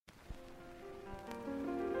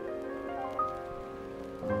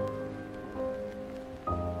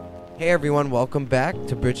Hey everyone, welcome back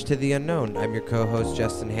to Bridge to the Unknown. I'm your co-host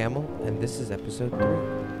Justin Hamill, and this is episode 3.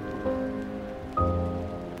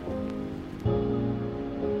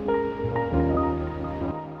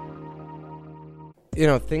 You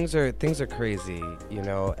know, things are crazy, you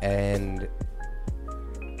know, and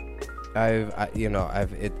I'm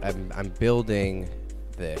building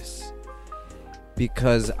this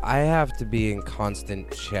because I have to be in constant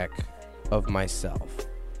check of myself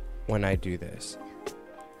when I do this.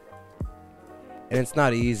 And it's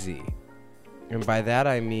not easy. And by that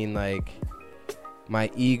I mean, like,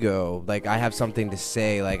 my ego, like, I have something to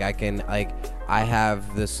say, like, I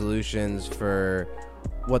have the solutions for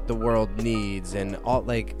what the world needs, and all,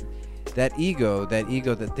 like, that ego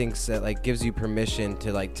that thinks that, like, gives you permission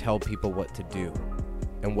to, like, tell people what to do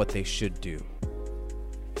and what they should do.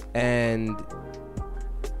 And,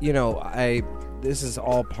 you know, this is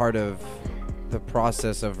all part of the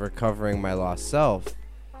process of recovering my lost self.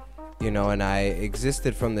 You know, and I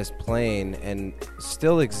existed from this plane and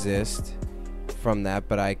still exist from that,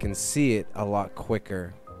 but I can see it a lot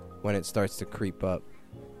quicker when it starts to creep up.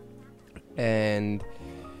 And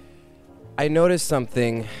I noticed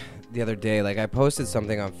something the other day, like I posted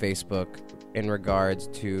something on Facebook in regards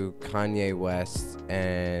to Kanye West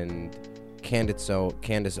and Candace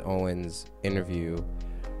Owens interview,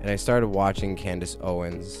 and I started watching Candace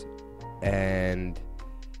Owens, and,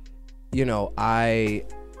 you know, I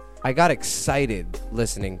got excited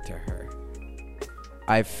listening to her.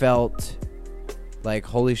 I felt like,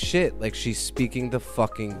 holy shit, like, she's speaking the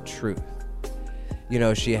fucking truth. You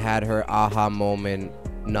know, she had her aha moment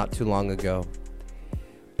not too long ago.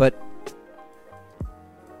 But,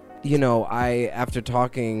 you know, after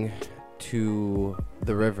talking to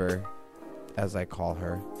the river, as I call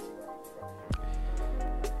her,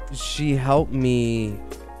 she helped me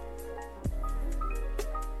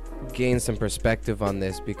gain some perspective on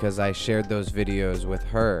this, because I shared those videos with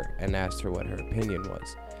her and asked her what her opinion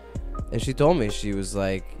was. And she told me, she was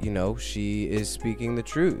like, you know, she is speaking the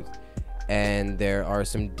truth. And there are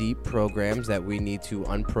some deep programs that we need to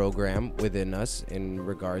unprogram within us in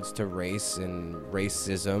regards to race and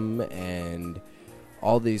racism and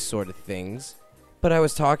all these sort of things. But I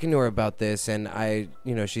was talking to her about this, and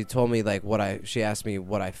she told me, like, she asked me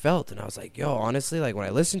what I felt, and I was like, yo, honestly, like, when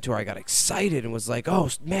I listened to her, I got excited and was like, oh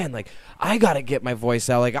man, like, I gotta get my voice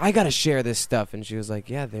out, like, I gotta share this stuff. And she was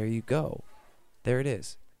like, yeah, there you go, there it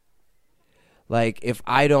is. Like, if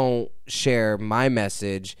I don't share my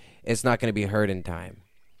message, it's not gonna be heard in time.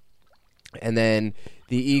 And then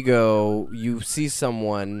the ego, you see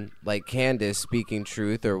someone like Candace speaking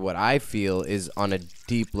truth, or what I feel is on a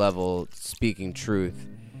deep level speaking truth.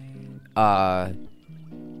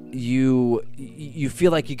 You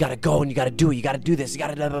feel like you gotta go and you gotta do it, you gotta do this, you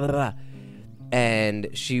gotta blah, blah, blah. And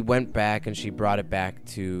she went back and she brought it back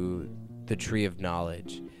to the tree of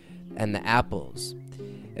knowledge and the apples.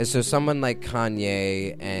 And so someone like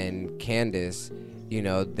Kanye and Candace, you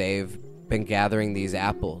know, they've been gathering these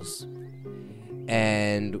apples.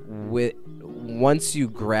 And once you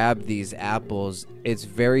grab these apples, it's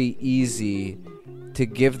very easy to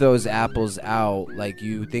give those apples out like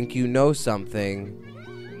you think you know something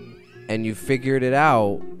and you figured it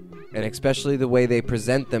out. And especially the way they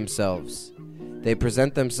present themselves. They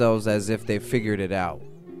present themselves as if they figured it out.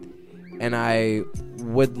 And I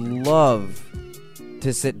would love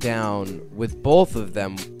to sit down with both of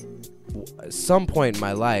them at some point in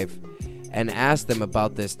my life and ask them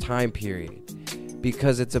about this time period.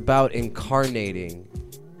 Because it's about incarnating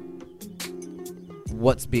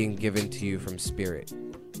what's being given to you from spirit.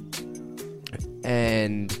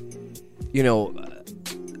 And, you know,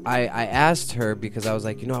 I asked her because I was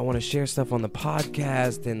like, you know, I want to share stuff on the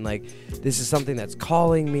podcast, and, like, this is something that's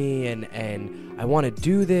calling me, and I want to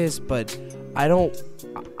do this, but I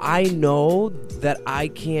know that I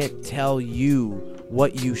can't tell you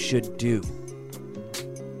what you should do.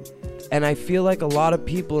 And I feel like a lot of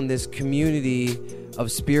people in this community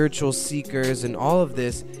of spiritual seekers and all of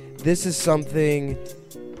this is something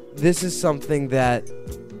that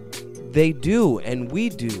they do and we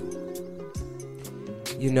do.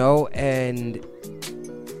 You know, and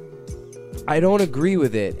I don't agree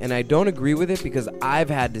with it. And I don't agree with it because I've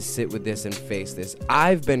had to sit with this and face this.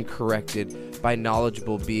 I've been corrected by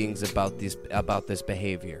knowledgeable beings about this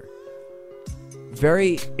behavior.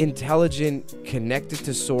 Very intelligent, connected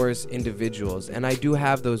to source individuals, and I do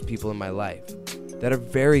have those people in my life that are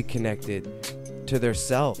very connected to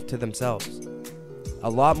themselves. A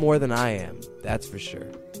lot more than I am, that's for sure.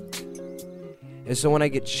 And so when I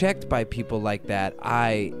get checked by people like that,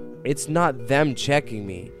 it's not them checking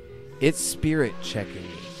me, it's spirit checking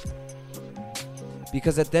me.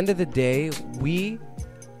 Because at the end of the day, we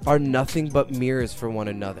are nothing but mirrors for one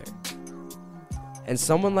another. And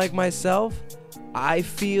someone like myself, I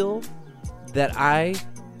feel that I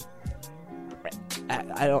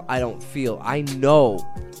know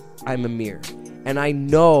I'm a mirror. And I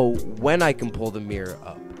know when I can pull the mirror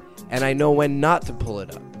up. And I know when not to pull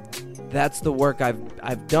it up. That's the work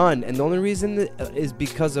I've done. And the only reason is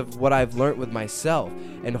because of what I've learned with myself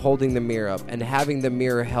and holding the mirror up and having the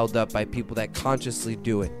mirror held up by people that consciously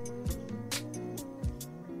do it.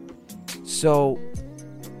 So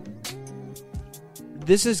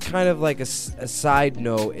this is kind of like a side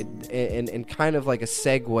note and kind of like a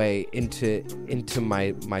segue into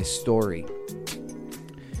my story.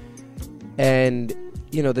 And,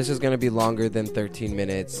 you know, this is going to be longer than 13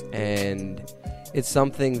 minutes. And it's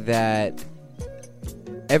something that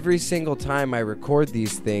every single time I record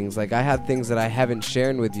these things, like I have things that I haven't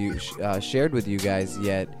shared with you guys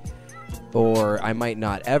yet, or I might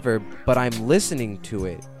not ever, but I'm listening to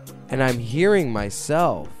it and I'm hearing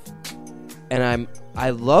myself, and I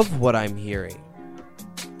love what I'm hearing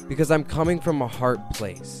because I'm coming from a heart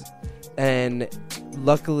place. And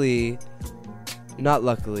not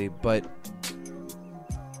luckily, but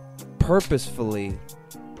purposefully,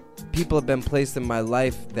 people have been placed in my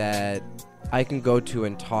life that I can go to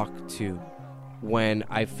and talk to when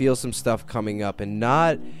I feel some stuff coming up, and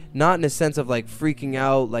not in a sense of like freaking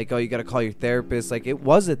out, like, oh, you got to call your therapist. Like it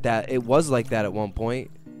was like that at one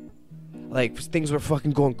point. Like things were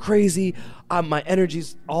fucking going crazy. My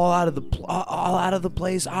energy's all out of the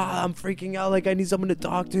place. I'm freaking out. Like I need someone to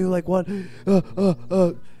talk to. Like what?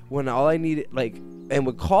 When all I needed, like, and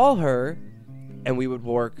would call her, and we would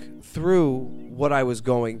work through what I was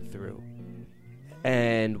going through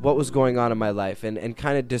and what was going on in my life, and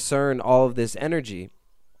kind of discern all of this energy.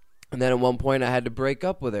 And then at one point I had to break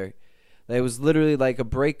up with her. It was literally like a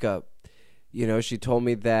breakup. You know, she told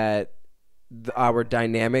me that our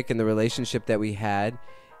dynamic and the relationship that we had,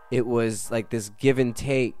 it was like this give and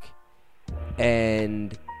take,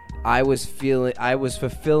 and I was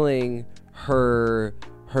fulfilling her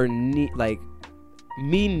need, like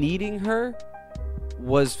me needing her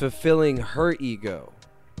was fulfilling her ego.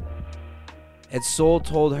 And Soul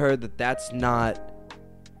told her that that's not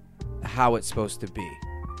how it's supposed to be.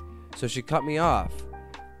 So she cut me off,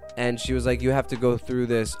 and she was like, you have to go through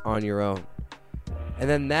this on your own. And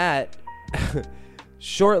then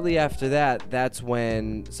shortly after that, that's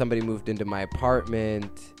when somebody moved into my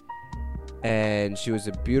apartment, and she was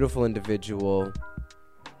a beautiful individual.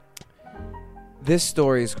 This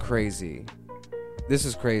story is crazy. This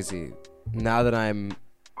is crazy. Now that I'm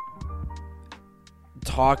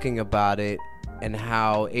talking about it, and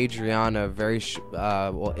how Adriana,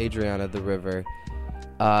 Adriana the River,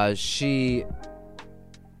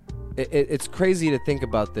 it's crazy to think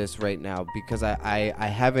about this right now, because I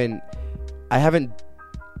haven't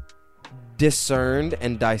discerned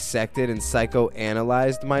and dissected and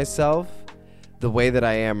psychoanalyzed myself the way that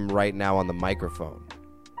I am right now on the microphone.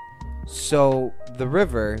 So the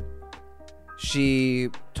River, she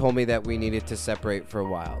told me that we needed to separate for a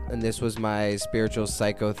while, and this was my spiritual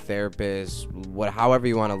psychotherapist, however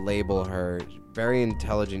you want to label her. Very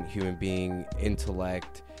intelligent human being,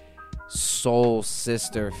 intellect, soul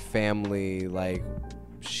sister, family. Like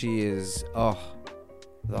she is,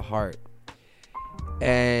 the heart.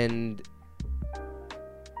 And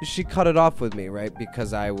she cut it off with me, right?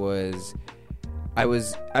 Because I was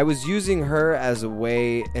using her as a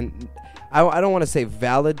way, and I don't want to say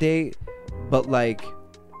validate, but like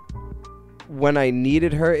when I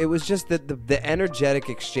needed her, it was just that the energetic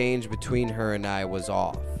exchange between her and I was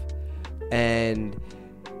off. And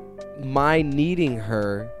my needing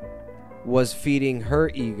her was feeding her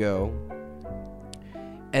ego.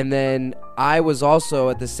 And then I was also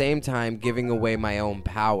at the same time giving away my own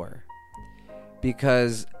power,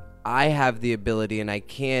 because I have the ability, and I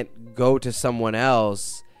can't go to someone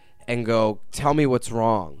else and go, tell me what's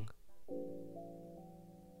wrong.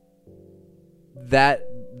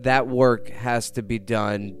 That work has to be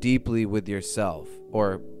done deeply with yourself,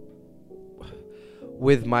 or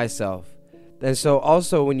with myself. And so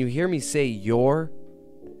also when you hear me say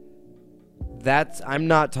I'm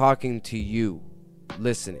not talking to you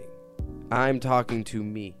listening. I'm talking to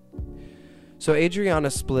me. So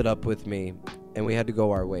Adriana split up with me, and we had to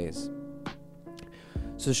go our ways.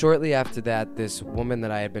 So shortly after that, this woman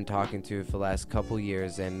that I had been talking to for the last couple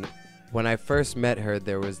years, and when I first met her,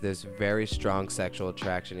 there was this very strong sexual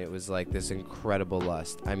attraction. It was like this incredible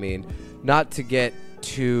lust. I mean, not to get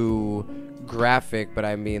too graphic, but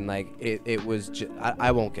I mean, like, it was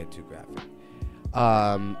I won't get too graphic.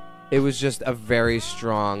 It was just a very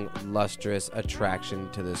strong, lustrous attraction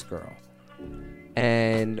to this girl.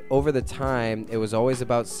 And over the time, it was always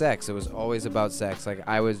about sex. It was always about sex. Like,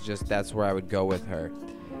 that's where I would go with her.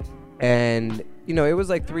 And, it was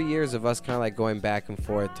like 3 years of us kind of like going back and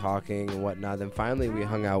forth, talking and whatnot. Then finally we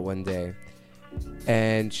hung out one day.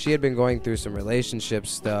 And she had been going through some relationship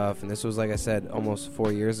stuff. And this was, like I said, almost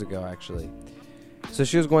 4 years ago, actually. So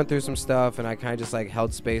she was going through some stuff, and I kind of just like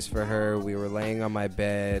held space for her. We were laying on my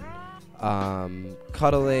bed,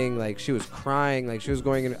 cuddling. Like, she was crying. Like, she was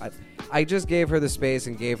going in. I just gave her the space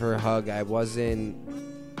and gave her a hug. I wasn't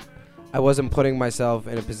putting myself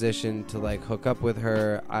in a position to like hook up with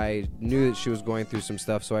her. I knew that she was going through some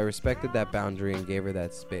stuff, so I respected that boundary and gave her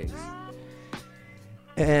that space.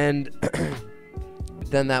 And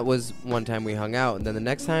then that was one time we hung out. And then the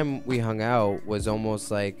next time we hung out was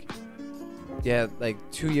almost like,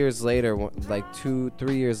 2 years later, like 3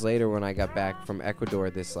 years later, when I got back from Ecuador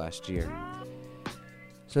this last year.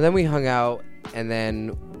 So then we hung out, and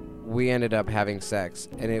then we ended up having sex,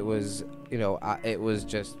 and it was, it was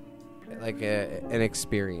just like an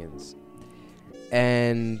experience.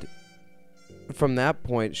 And from that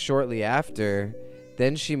point, shortly after,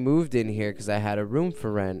 then she moved in here because I had a room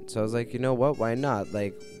for rent. So I was like, you know what? Why not?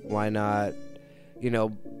 Like, why not?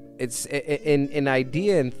 It's in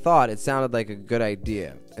idea and thought, it sounded like a good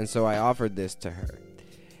idea. And so I offered this to her.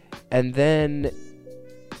 And then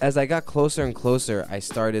as I got closer and closer, I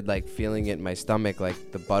started like feeling it in my stomach,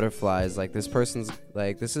 like the butterflies, like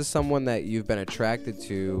this is someone that you've been attracted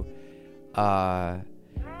to.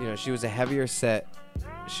 She was a heavier set.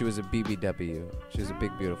 She was a BBW. She was a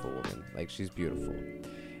big, beautiful woman. Like, she's beautiful.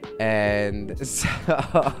 And so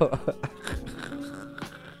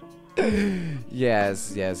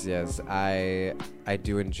yes. I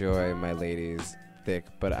do enjoy my ladies thick,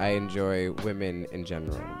 but I enjoy women in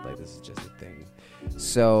general. Like, this is just a thing.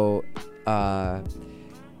 So,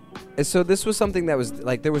 so this was something that was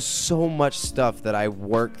like, there was so much stuff that I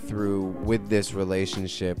worked through with this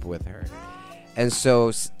relationship with her. And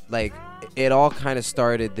so, like, it all kind of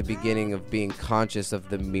started the beginning of being conscious of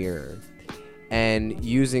the mirror and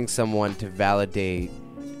using someone to validate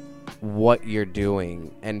what you're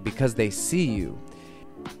doing, and because they see you.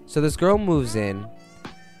 So this girl moves in.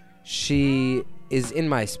 She is in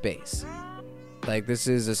my space. Like, this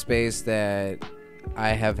is a space that I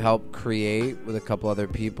have helped create with a couple other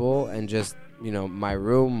people, and just, my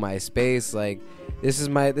room, my space. Like, this is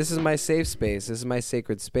my safe space. This is my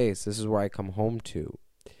sacred space. This is where I come home to,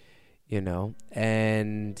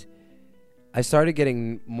 and I started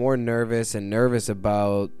getting more nervous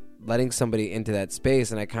about letting somebody into that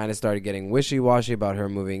space, and I kind of started getting wishy-washy about her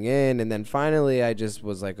moving in, and then finally I just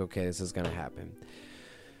was like, okay, this is gonna happen.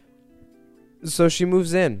 So she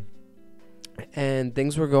moves in, and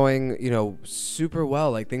things were going, super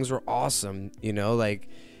well. Like, things were awesome, like,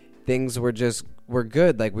 things were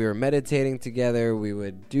good. Like, we were meditating together, we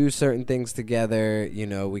would do certain things together,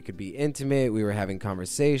 we could be intimate, we were having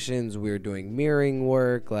conversations, we were doing mirroring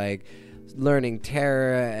work, like learning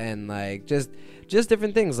tarot, and like just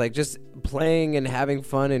different things, like just playing and having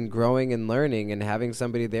fun and growing and learning and having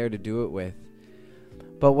somebody there to do it with.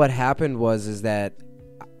 But what happened is that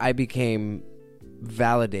I became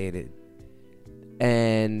validated,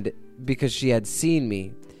 and because she had seen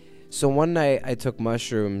me. So one night I took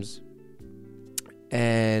mushrooms,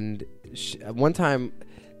 and this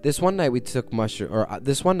one night I took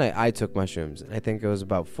mushrooms. I think it was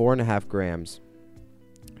about 4.5 grams.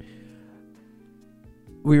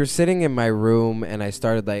 We were sitting in my room, and I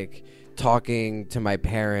started like talking to my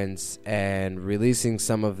parents and releasing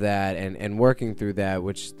some of that and working through that,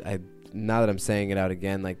 which now that I'm saying it out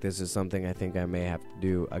again, like, this is something I think I may have to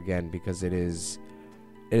do again, because it is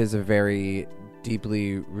a very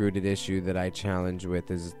deeply rooted issue that I challenge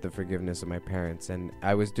with, is the forgiveness of my parents. And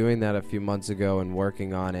I was doing that a few months ago and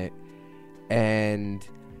working on it, and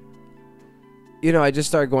I just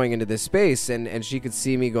started going into this space, and she could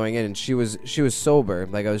see me going in, and she was sober.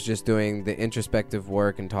 Like, I was just doing the introspective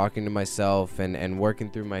work and talking to myself and working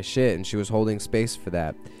through my shit, and she was holding space for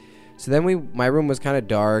that. So then my room was kind of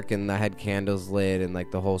dark, and I had candles lit, and like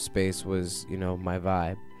the whole space was, my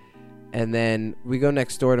vibe. And then we go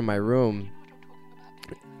next door to my room,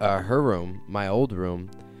 her room, my old room,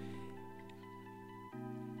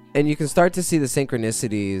 and you can start to see the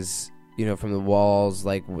synchronicities, from the walls,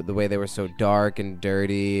 like the way they were so dark and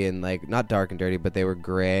dirty, and like not dark and dirty, but they were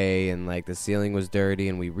gray, and like the ceiling was dirty,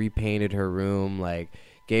 and we repainted her room, like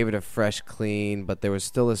gave it a fresh clean, but there was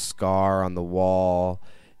still a scar on the wall,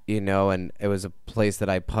 and it was a place that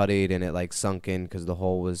I puttied, and it like sunk in because the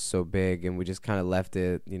hole was so big, and we just kind of left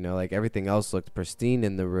it, like everything else looked pristine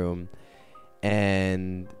in the room,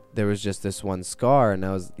 and there was just this one scar, and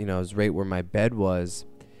I was, it was right where my bed was.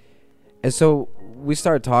 And so we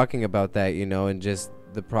started talking about that, you know, and just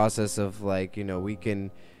the process of like, you know, we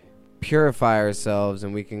can purify ourselves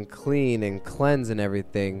and we can clean and cleanse and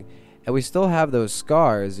everything, and we still have those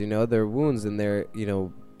scars, you know, they're wounds, and they're, you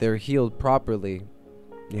know, they're healed properly,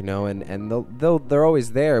 you know, and they're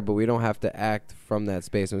always there, but we don't have to act from that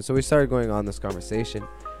space. And so we started going on this conversation,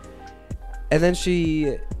 and then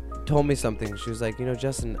she told me something. She was like, you know,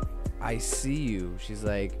 Justin, I see you. She's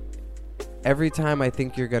like, every time I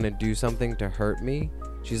think you're gonna do something to hurt me,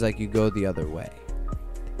 she's like, you go the other way.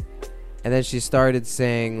 And then she started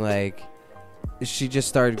saying, like, she just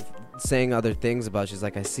started saying other things about, she's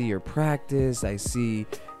like, I see your practice, I see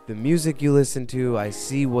the music you listen to, I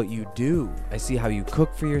see what you do, I see how you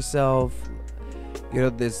cook for yourself, you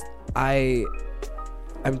know,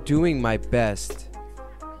 I'm doing my best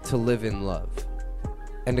to live in love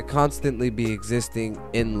and to constantly be existing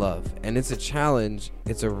in love. And it's a challenge,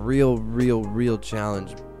 it's a real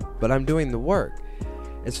challenge, but I'm doing the work.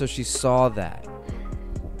 And so she saw that.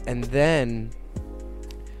 And then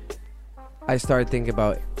I started thinking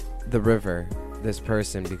about the river, this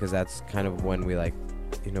person, because that's kind of when we, like,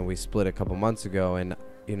 you know, we split a couple months ago, and,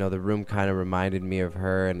 you know, the room kind of reminded me of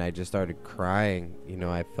her, and I just started crying. You know,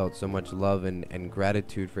 I felt so much love and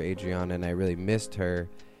gratitude for Adriana, and I really missed her.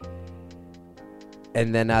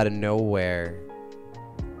 And then out of nowhere,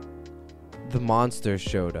 the monster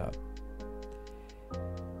showed up.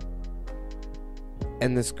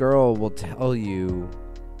 And this girl will tell you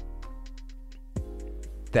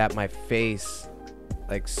that my face,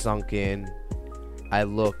 like, sunk in. I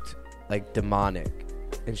looked like demonic,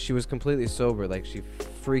 and she was completely sober. Like, she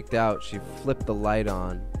freaked out. She flipped the light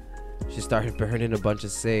on. She started burning a bunch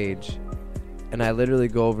of sage, and I literally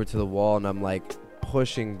go over to the wall, and I'm like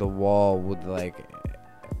pushing the wall with like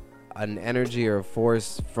an energy or a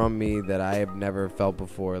force from me that I have never felt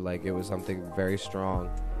before. Like, it was something very strong.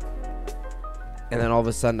 And then all of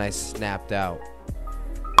a sudden I snapped out.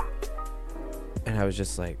 And I was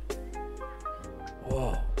just like,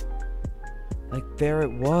 whoa. Like, there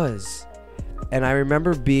it was. And I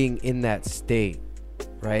remember being in that state,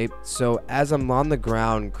 right? So as I'm on the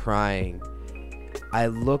ground crying, I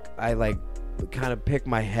like kind of pick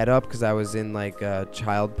my head up, because I was in like a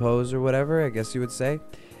child pose or whatever, I guess you would say.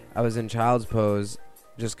 I was in child's pose,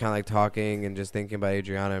 just kind of like talking and just thinking about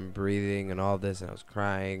Adriana and breathing and all this. And I was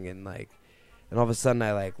crying, and all of a sudden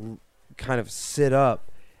I like kind of sit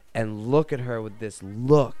up and look at her with this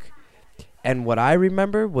look. And what I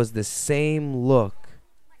remember was the same look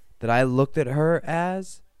that I looked at her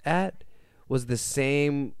was the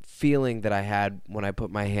same feeling that I had when I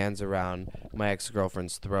put my hands around my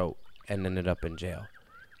ex-girlfriend's throat and ended up in jail.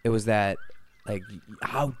 It was that, like,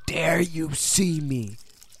 how dare you see me?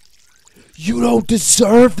 You don't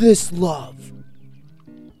deserve this love.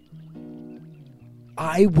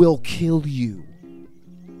 I will kill you.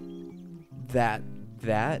 That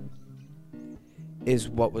is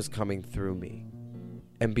what was coming through me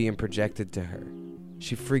and being projected to her.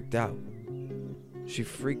 She freaked out. She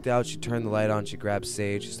turned the light on. She grabbed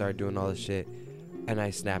sage. She started doing all this shit. And I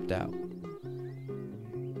snapped out.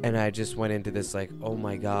 And I just went into this like, oh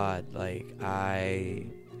my God. Like, I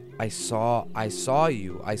saw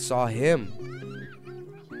you. I saw him.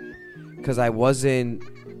 Because I wasn't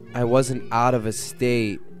out of a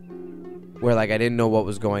state where, like, I didn't know what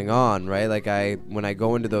was going on, right? Like, when I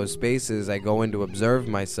go into those spaces, I go in to observe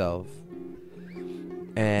myself.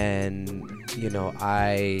 And, you know,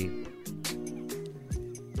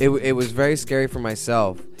 it was very scary for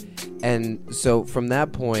myself. And so from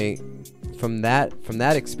that point, from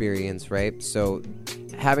that experience, right? So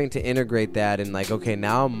having to integrate that and, like, okay,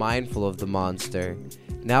 now I'm mindful of the monster.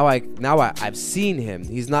 Now I've seen him.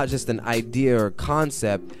 He's not just an idea or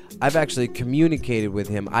concept. I've actually communicated with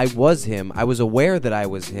him. I was him. I was aware that I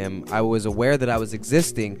was him. I was aware that I was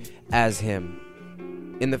existing as him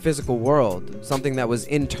in the physical world. Something that was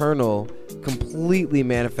internal completely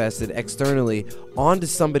manifested externally onto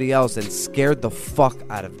somebody else and scared the fuck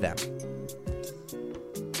out of them.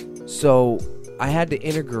 So I had to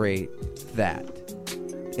integrate that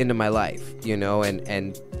into my life, you know,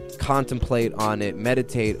 and contemplate on it,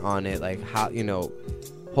 meditate on it, like, how, you know,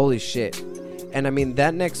 holy shit. And I mean,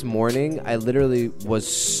 that next morning, I literally was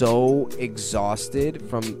so exhausted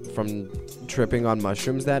from tripping on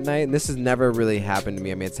mushrooms that night. And this has never really happened to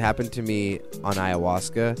me. I mean, it's happened to me on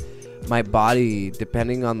ayahuasca. My body,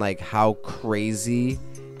 depending on, like, how crazy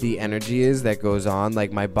the energy is that goes on,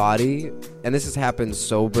 like, my body, and this has happened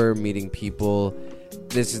sober, meeting people,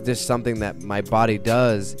 this is just something that my body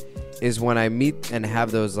does, is when I meet and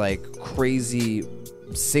have those, like, crazy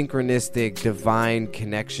synchronistic divine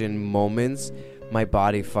connection moments, my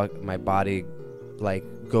body like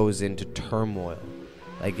goes into turmoil.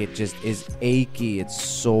 Like, it just is achy, it's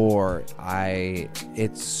sore.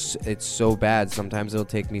 It's so bad. Sometimes it'll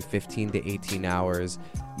take me 15 to 18 hours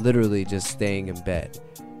literally just staying in bed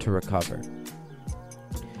to recover.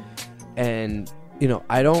 And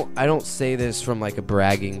I don't say this from like a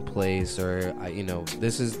bragging place, or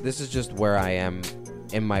this is just where I am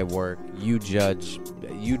in my work.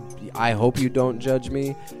 I hope you don't judge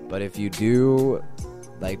me, but if you do,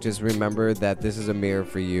 like, just remember that this is a mirror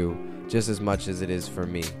for you just as much as it is for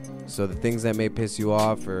me. So the things that may piss you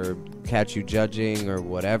off or catch you judging or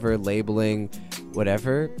whatever, labeling,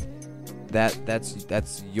 whatever,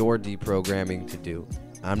 that's your deprogramming to do.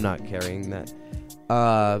 I'm not carrying that.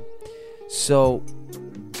 So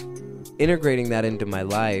integrating that into my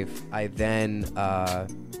life, I then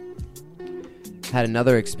had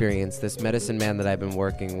another experience. This medicine man that I've been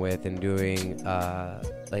working with and doing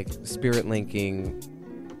like spirit linking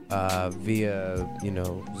via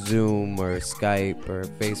Zoom or Skype or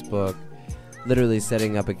Facebook, literally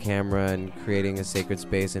setting up a camera and creating a sacred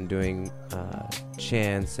space and doing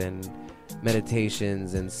chants and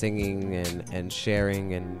meditations and singing and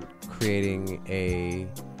sharing and creating a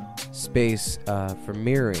space for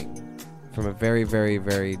mirroring from a very, very,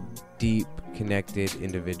 very deep connected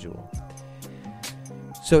individual.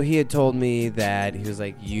 So he had told me that he was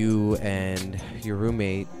like, you and your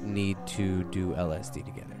roommate need to do LSD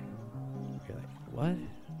together. You're like, what?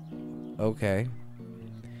 Okay.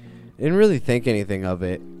 Didn't really think anything of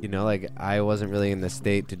it. Like, I wasn't really in the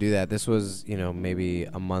state to do that. This was, maybe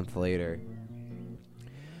a month later.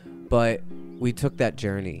 But we took that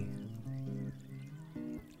journey.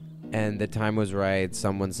 And the time was right.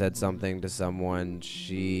 Someone said something to someone.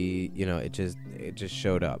 She, it just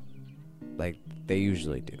showed up. Like they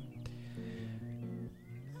usually do.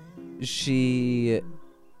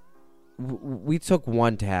 We took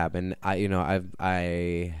one tab, and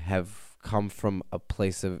I have come from a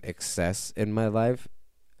place of excess in my life.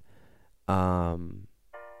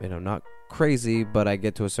 Not crazy, but I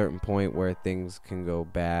get to a certain point where things can go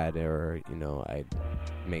bad, or I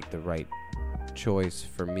make the right choice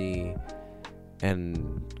for me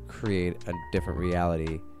and create a different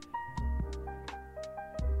reality.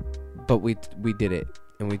 But we did it,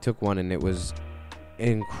 and we took one, and it was an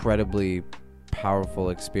incredibly powerful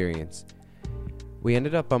experience. We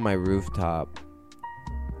ended up on my rooftop,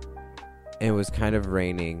 and it was kind of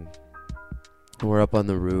raining. We're up on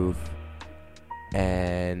the roof,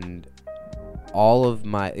 and all of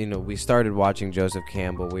my, we started watching Joseph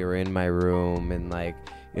Campbell. We were in my room, and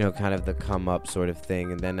kind of the come up sort of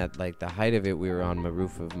thing. And then at the height of it, we were on the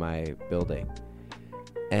roof of my building,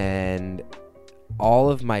 and all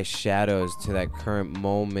of my shadows to that current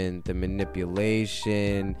moment, the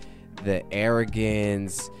manipulation, the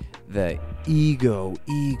arrogance, the ego,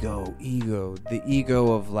 the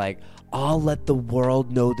ego of I'll let the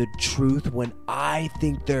world know the truth when I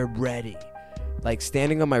think they're ready.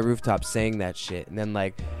 Standing on my rooftop saying that shit, and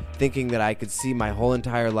then thinking that I could see my whole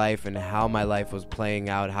entire life and how my life was playing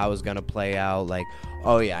out, how it was gonna play out.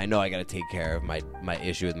 Oh yeah, I know I gotta take care of my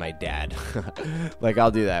issue with my dad.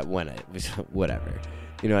 I'll do that when whatever.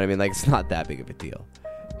 You know what I mean? It's not that big of a deal.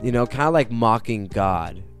 Kind of like mocking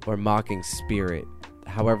God or mocking spirit.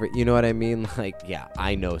 However, you know what I mean? Yeah,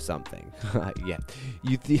 I know something. Yeah,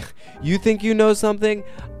 you think you know something?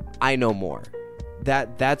 I know more.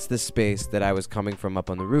 That's the space that I was coming from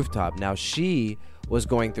up on the rooftop. Now she was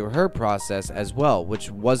going through her process as well, which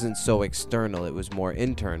wasn't so external, it was more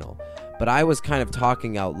internal. But I was kind of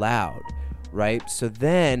talking out loud, right? So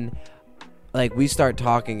then, we start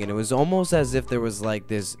talking, and it was almost as if there was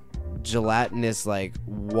this gelatinous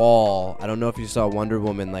wall. I don't know if you saw Wonder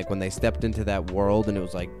Woman, when they stepped into that world, and it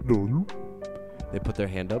was they put their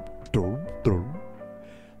hand up,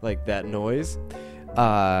 that noise.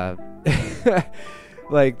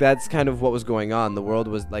 That's kind of what was going on. The world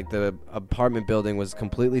was the apartment building was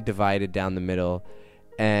completely divided down the middle,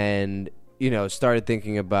 and started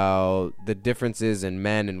thinking about the differences in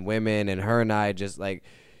men and women, and her and I just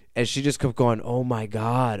as she just kept going, oh my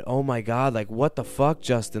god, what the fuck,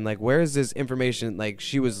 Justin, where is this information?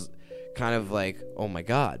 She was kind of oh my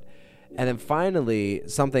god. And then finally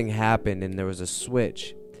something happened, and there was a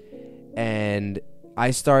switch, and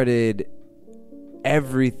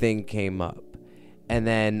everything came up. And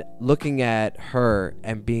then looking at her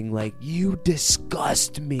and being you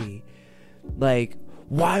disgust me.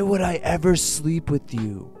 Why would I ever sleep with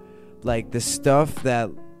you? The stuff that,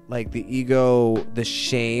 the ego, the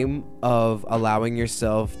shame of allowing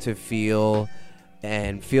yourself to feel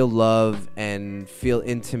love and feel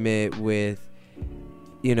intimate with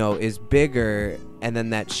is bigger, and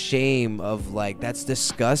then that shame of like, that's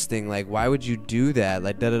disgusting, like why would you do that,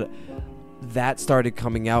 like that started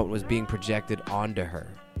coming out and was being projected onto her.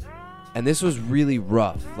 And this was really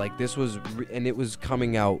rough, like this was and it was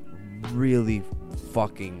coming out really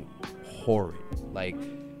fucking horrid, like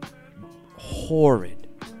horrid.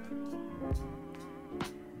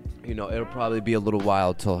 It'll probably be a little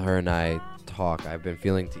while till her and I talk. I've been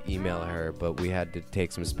feeling to email her, but we had to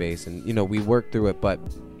take some space, and we worked through it. But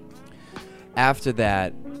after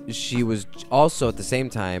that, she was also, at the same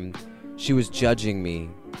time, she was judging me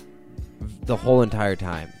the whole entire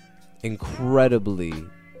time, incredibly,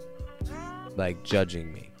 like,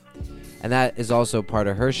 judging me. And that is also part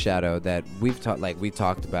of her shadow that we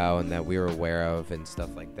talked about and that we were aware of and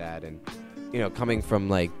stuff like that. And coming from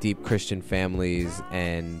like deep Christian families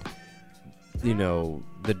and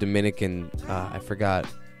the Dominican, I forgot,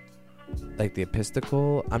 like the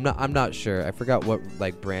Episcopal, I'm not sure, I forgot what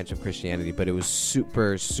like branch of Christianity, but it was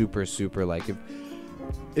super super super, like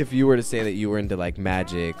if you were to say that you were into like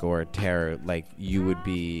magic or tarot, like you would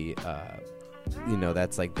be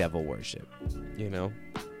that's like devil worship,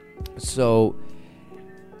 So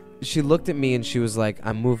she looked at me and she was like,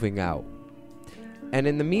 I'm moving out. And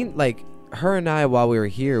in the like, her and I, while we were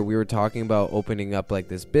here, we were talking about opening up like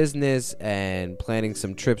this business and planning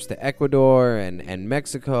some trips to Ecuador and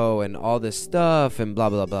Mexico and all this stuff and blah,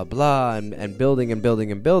 blah, blah, blah, and building and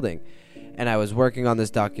building and building. And I was working on this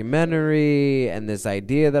documentary and this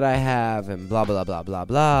idea that I have and blah, blah, blah, blah,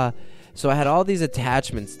 blah. So I had all these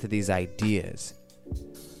attachments to these ideas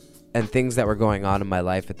and things that were going on in my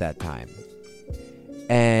life at that time.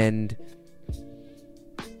 And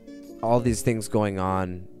all these things going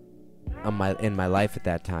on in my life at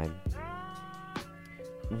that time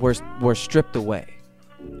were stripped away.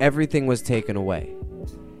 Everything was taken away.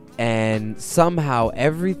 And somehow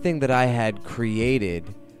everything that I had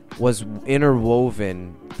created was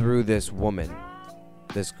interwoven through this woman,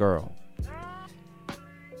 this girl.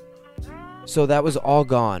 So that was all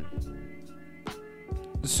gone.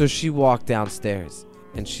 So she walked downstairs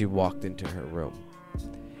and she walked into her room.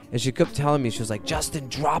 And she kept telling me, she was like, Justin,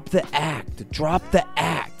 drop the act. Drop the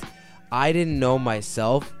act. I didn't know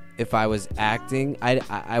myself if I was acting.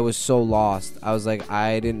 I was so lost. I was like,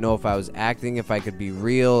 I didn't know if I was acting, if I could be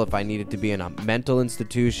real, if I needed to be in a mental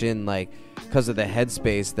institution, like, because of the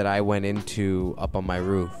headspace that I went into up on my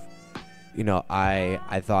roof.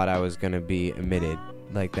 I thought I was going to be emitted.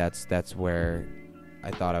 Like, that's where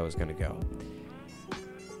I thought I was going to go.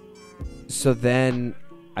 So then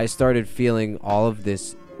I started feeling all of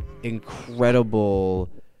this incredible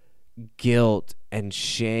guilt and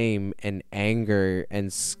shame and anger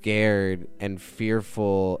and scared and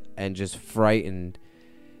fearful and just frightened.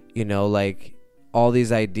 Like all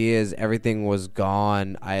these ideas, everything was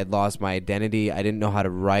gone. I had lost my identity. I didn't know how to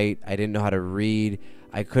write. I didn't know how to read.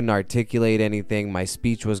 I couldn't articulate anything. My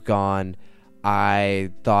speech was gone.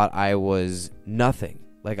 I thought I was nothing.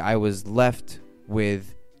 Like I was left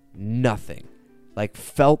with nothing. Like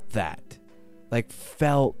felt that.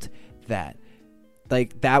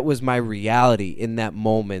 Like that was my reality in that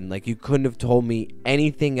moment. Like you couldn't have told me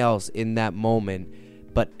anything else in that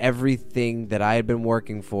moment, but everything that I had been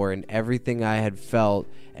working for and everything I had felt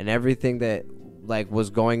and everything that like was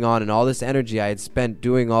going on and all this energy I had spent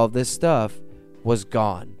doing all this stuff was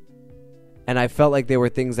gone. And I felt like there were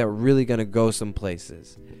things that were really going to go some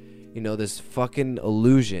places. This fucking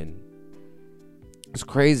illusion. It was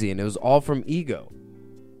crazy, and it was all from ego.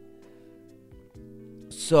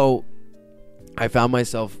 So I found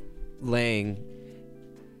myself laying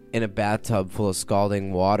in a bathtub full of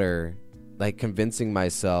scalding water, like convincing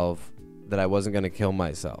myself that I wasn't going to kill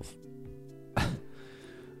myself.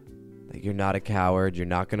 Like, you're not a coward. You're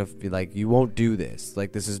not going to be like, you won't do this.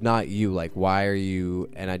 Like, this is not you. Like, why are you?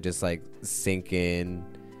 And I just like sink in,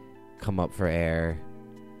 come up for air.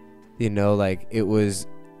 Like it was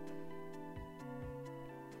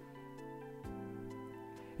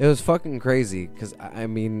fucking crazy, because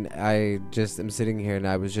I just am sitting here and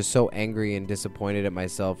I was just so angry and disappointed at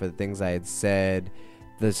myself at the things I had said.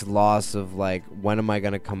 This loss of like, when am I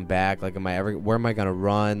going to come back? Like, where am I going to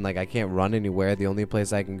run? Like, I can't run anywhere. The only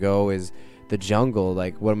place I can go is the jungle.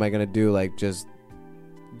 Like, what am I going to do? Like, just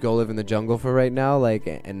go live in the jungle for right now? Like,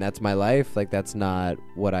 and that's my life? Like, that's not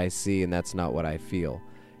what I see, and that's not what I feel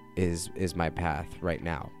is my path right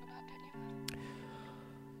now.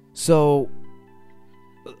 So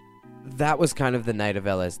that was kind of the night of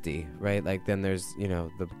LSD, right? Like, then there's,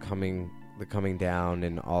 the coming down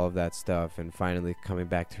and all of that stuff, and finally coming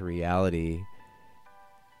back to reality,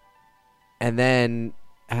 and then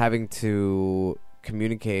having to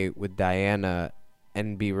communicate with Diana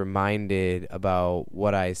and be reminded about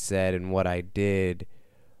what I said and what I did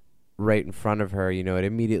right in front of her. You know, it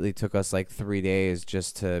immediately took us like 3 days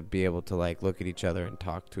just to be able to like look at each other and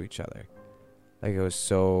talk to each other. Like, it was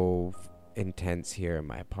so intense here in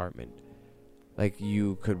my apartment. Like,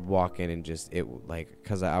 you could walk in and just, it like,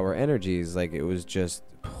 because our energies, like, it was just,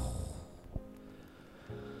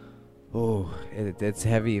 oh, it's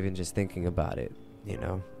heavy even just thinking about it, you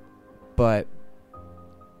know. But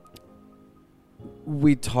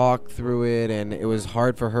we talked through it, and it was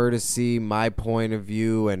hard for her to see my point of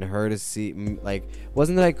view and her to see, like, it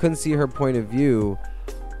wasn't that I couldn't see her point of view.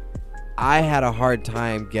 I had a hard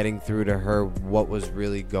time getting through to her what was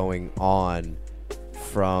really going on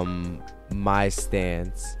from my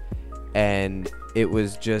stance, and it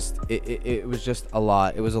was just it was just a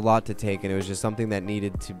lot. It was a lot to take, and it was just something that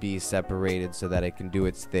needed to be separated so that it can do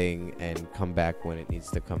its thing and come back when it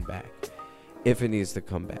needs to come back, if it needs to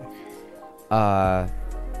come back.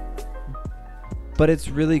 But it's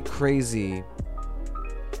really crazy,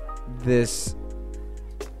 this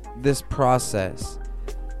process,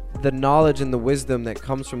 the knowledge and the wisdom that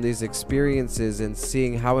comes from these experiences, and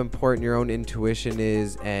seeing how important your own intuition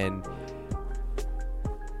is, and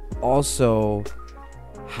also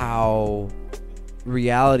how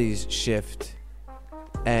realities shift,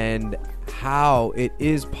 and how it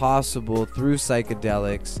is possible through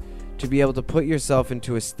psychedelics to be able to put yourself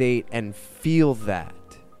into a state and feel that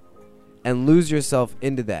and lose yourself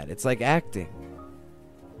into that. It's like acting,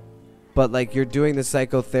 but like, you're doing the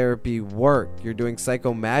psychotherapy work, you're doing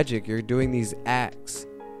psychomagic, you're doing these acts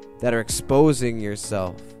that are exposing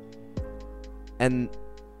yourself. And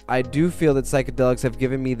I do feel that psychedelics have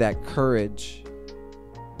given me that courage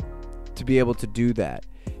to be able to do that.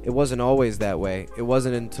 It wasn't always that way. It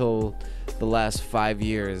wasn't until the last 5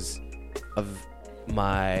 years of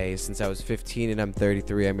since I was 15 and I'm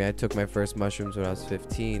 33. I mean, I took my first mushrooms when I was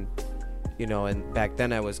 15, you know, and back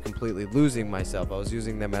then I was completely losing myself. I was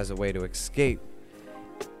using them as a way to escape.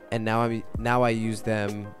 And now I use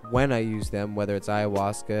them when I use them, whether it's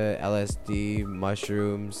ayahuasca, LSD,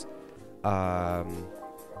 mushrooms,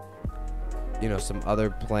 you know, some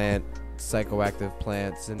other psychoactive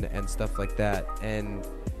plants and stuff like that. And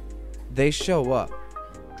they show up.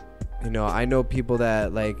 You know, I know people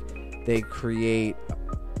that, like, they create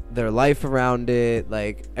their life around it.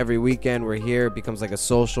 Like, every weekend we're here, it becomes like a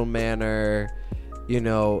social manner. You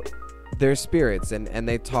know, they're spirits, and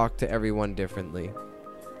they talk to everyone differently.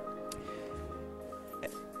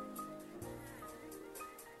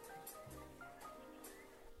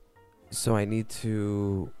 So I need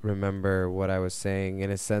to remember what I was saying, in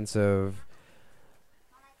a sense of,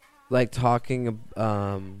 like, talking.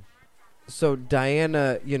 So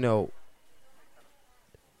Diana, you know,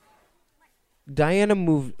 Diana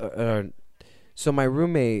moved. So my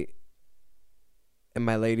roommate and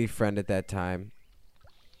my lady friend at that time.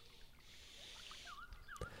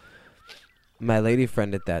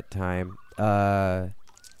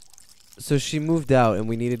 So she moved out, and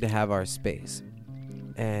we needed to have our space.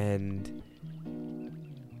 And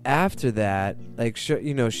after that, like,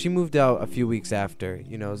 you know, she moved out a few weeks after.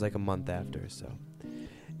 You know, it was like a month after. So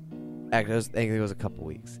actually, I think it was a couple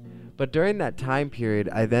weeks. But during that time period,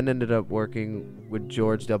 I then ended up working with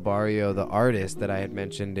George Del Barrio, the artist that I had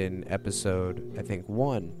mentioned in episode, I think,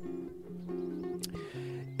 1.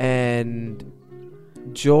 And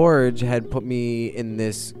George had put me in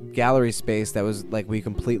this gallery space that was like, we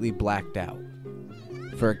completely blacked out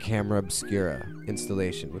for a camera obscura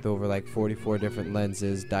installation with over like 44 different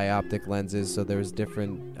lenses, dioptic lenses. So there was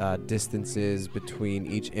different distances between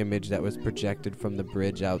each image that was projected from the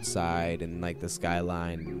bridge outside and like the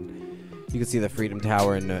skyline. You could see the Freedom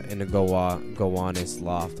Tower in a Gowanus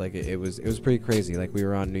loft. Like, it was pretty crazy. Like, we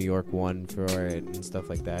were on New York 1 for it and stuff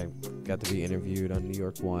like that. Got to be interviewed on New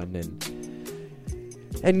York 1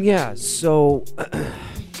 and yeah. So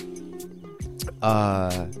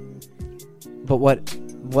but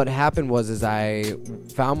what happened was I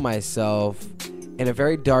found myself in a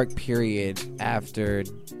very dark period after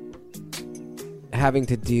having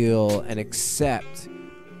to deal and accept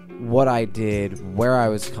what I did, where I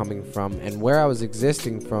was coming from, and where I was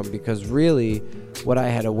existing from, because really what I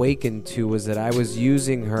had awakened to was that I was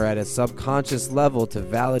using her at a subconscious level to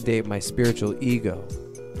validate my spiritual ego.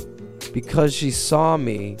 Because she saw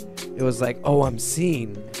me, it was like, oh, I'm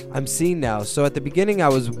seen now. So at the beginning I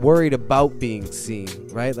was worried about being seen,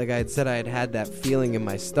 right? Like I had said, I had that feeling in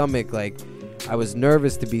my stomach, like, I was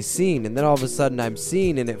nervous to be seen, and then all of a sudden I'm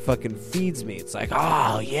seen, and it fucking feeds me. It's like,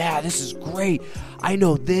 oh yeah, this is great. I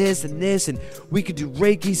know this, and we could do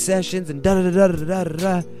Reiki sessions, and da da da da da da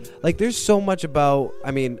da. Like, there's so much about,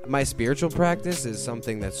 I mean, my spiritual practice is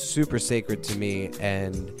something that's super sacred to me,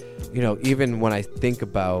 and, you know, even when I think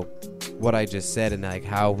about what I just said, and like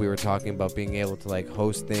how we were talking about being able to like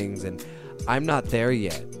host things, and I'm not there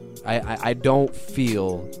yet. I don't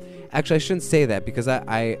feel, actually I shouldn't say that, because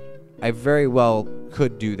I very well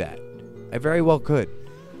could do that. I very well could.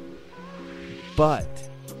 But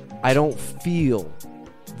I don't feel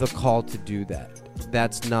the call to do that.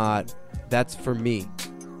 That's for me.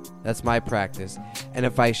 That's my practice. And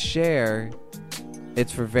if I share,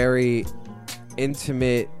 it's for very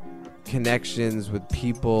intimate connections with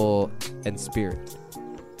people and spirit.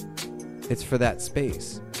 It's for that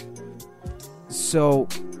space. So,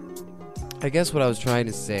 I guess what I was trying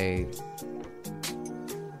to say,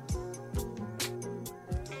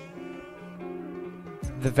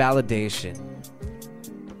 the validation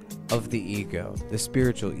of the ego, the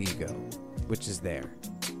spiritual ego, which is there.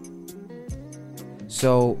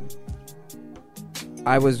 So,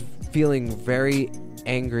 I was feeling very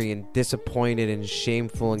angry and disappointed and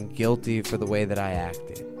shameful and guilty for the way that I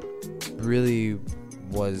acted. Really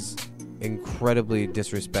was incredibly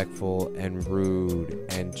disrespectful and rude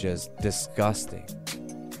and just disgusting.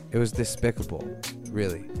 It was despicable,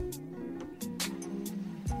 really.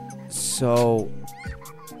 So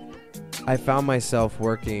I found myself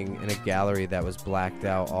working in a gallery that was blacked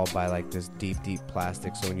out all by like this deep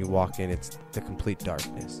plastic, so when you walk in, it's the complete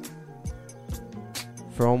darkness.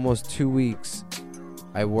 For almost 2 weeks,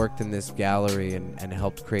 I worked in this gallery and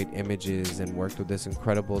helped create images and worked with this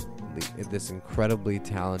incredibly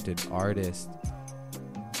talented artist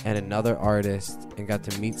and another artist, and got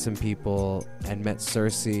to meet some people and met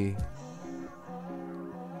Cersei,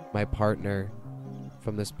 my partner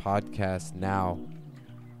from this podcast now.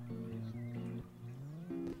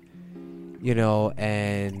 You know,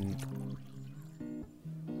 and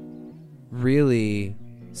really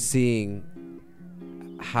seeing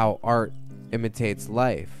how art imitates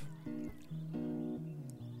life.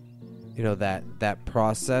 You know, that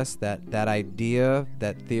process, that idea,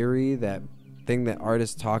 that theory, that thing that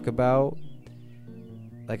artists talk about.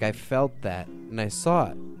 Like, I felt that and I saw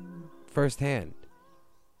it firsthand.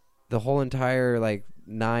 The whole entire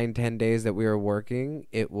 9-10 days that we were working,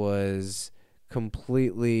 it was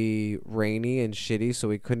completely rainy and shitty, so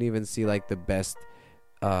we couldn't even see the best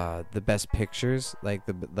pictures, you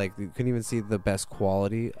couldn't even see the best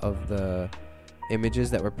quality of the images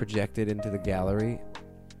that were projected into the gallery.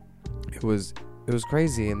 It was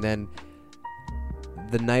crazy. And then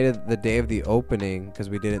the day of the opening, because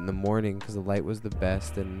we did it in the morning because the light was the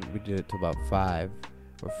best, and we did it till about 5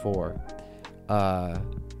 or 4.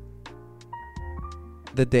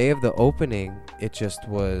 The day of the opening, it just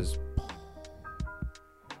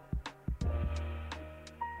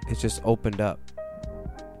opened up.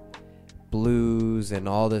 Blues and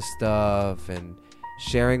all this stuff, and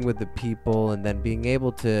sharing with the people, and then being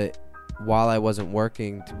able to, while I wasn't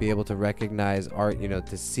working, to be able to recognize art,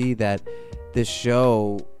 to see that this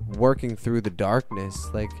show working through the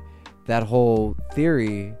darkness, that whole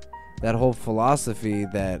theory, that whole philosophy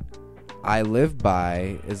that I live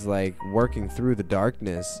by is working through the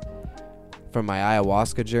darkness. From my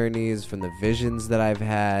ayahuasca journeys, from the visions that I've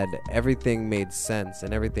had, everything made sense,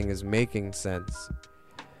 and everything is making sense.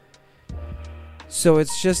 So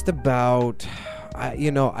it's just about,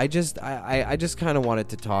 I just kind of wanted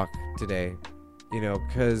to talk today,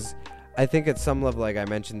 because I think at some level, like I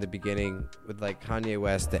mentioned in the beginning, with Kanye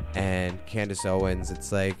West and Candace Owens,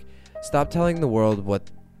 it's stop telling the world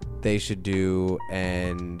what they should do,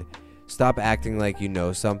 and stop acting like you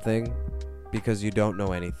know something, because you don't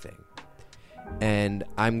know anything. And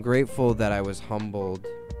I'm grateful that I was humbled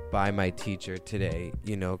by my teacher today,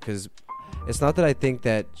 because it's not that I think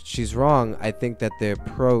that she's wrong. I think that the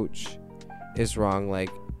approach is wrong.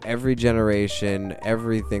 Every generation,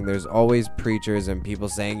 everything, there's always preachers and people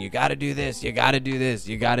saying, you got to do this, you got to do this,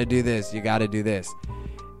 you got to do this, you got to do this.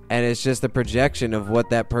 And it's just a projection of what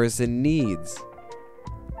that person needs.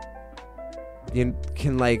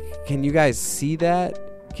 Can you guys see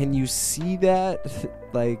that? Can you see that?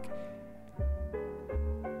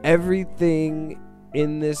 Everything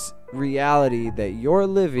in this reality that you're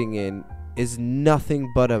living in is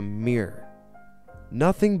nothing but a mirror.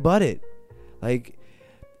 Nothing but it.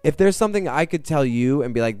 If there's something I could tell you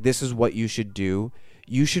and be this is what you should do,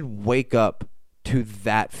 you should wake up to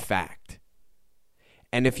that fact.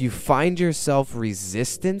 And if you find yourself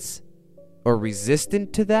resistant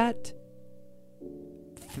to that,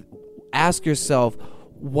 ask yourself,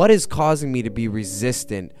 what is causing me to be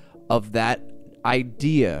resistant of that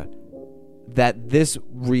idea that this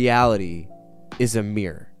reality is a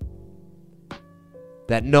mirror?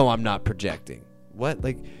 That no, I'm not projecting. What?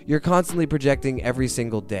 Like, you're constantly projecting every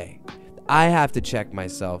single day. I have to check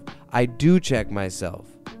myself. I do check myself.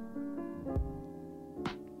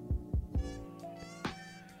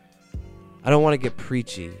 I don't want to get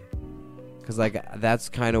preachy, because like that's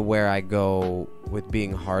kind of where I go with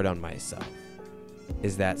being hard on myself,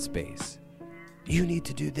 is that space. You need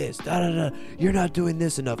to do this. Da da da. You're not doing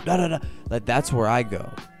this enough. Da da da. Like, that's where I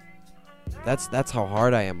go. That's how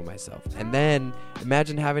hard I am on myself. And then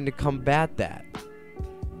imagine having to combat that.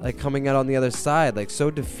 Like, coming out on the other side, like, so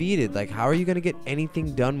defeated. Like, how are you going to get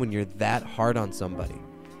anything done when you're that hard on somebody?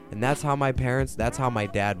 And that's how that's how my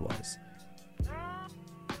dad was.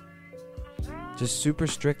 Just super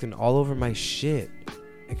strict and all over my shit.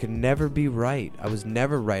 I could never be right. I was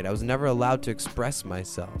never right. I was never allowed to express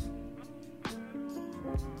myself.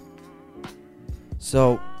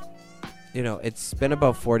 So, it's been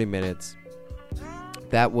about 40 minutes.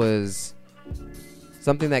 That was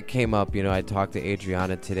something that came up. I talked to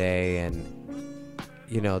Adriana today, and,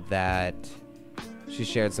 that she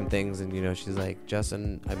shared some things, and, she's like,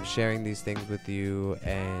 Justin, I'm sharing these things with you,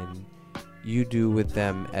 and you do with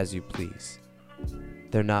them as you please.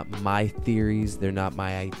 They're not my theories. They're not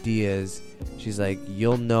my ideas. She's like,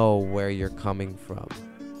 you'll know where you're coming from.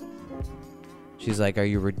 She's like, are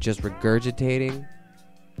you just regurgitating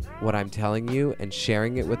what I'm telling you and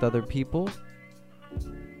sharing it with other people?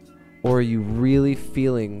 Or are you really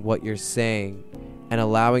feeling what you're saying and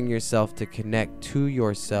allowing yourself to connect to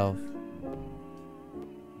yourself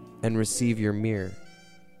and receive your mirror?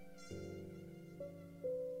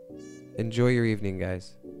 Enjoy your evening,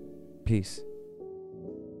 guys. Peace.